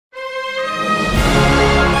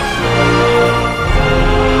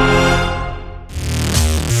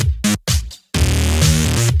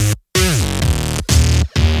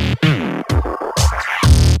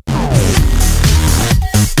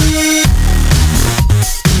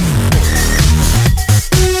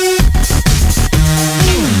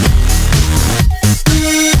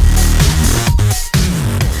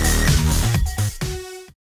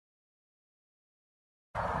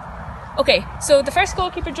So the first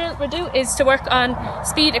goalkeeper drill we'll do is to work on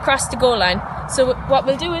speed across the goal line. So what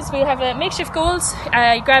we'll do is we'll have a makeshift goals.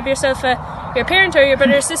 You grab yourself your parent or your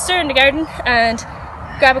brother or sister in the garden and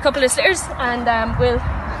grab a couple of slitters, and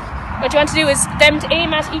what you want to do is them to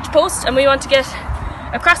aim at each post, and we want to get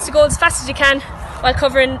across the goal as fast as you can while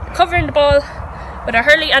covering the ball with our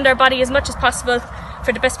hurley and our body as much as possible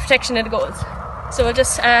for the best protection of the goals. So we'll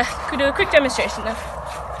just do a quick demonstration now.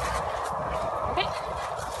 Okay.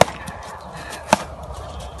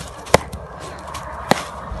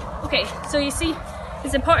 Okay, so you see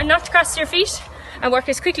it's important not to cross your feet and work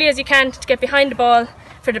as quickly as you can to get behind the ball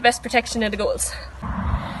for the best protection of the goals.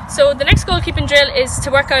 So the next goalkeeping drill is to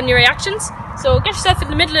work on your reactions. So get yourself in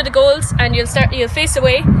the middle of the goals and you'll face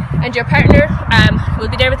away, and your partner will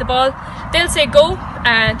be there with the ball. They'll say go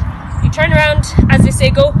and you turn around as they say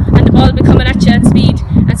go, and the ball will be coming at you at speed,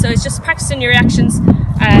 and so it's just practicing your reactions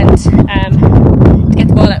and to get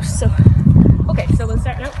the ball out. So okay, so we'll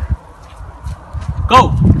start now.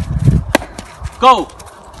 Go! Go!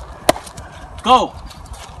 Go!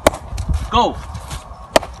 Go!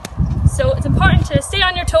 So it's important to stay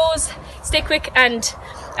on your toes, stay quick, and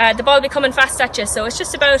the ball will be coming fast at you. So it's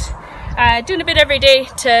just about doing a bit every day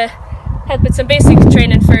to help with some basic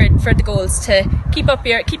training for the goals, to keep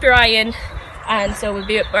your eye in, and so we'll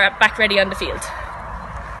be back ready on the field.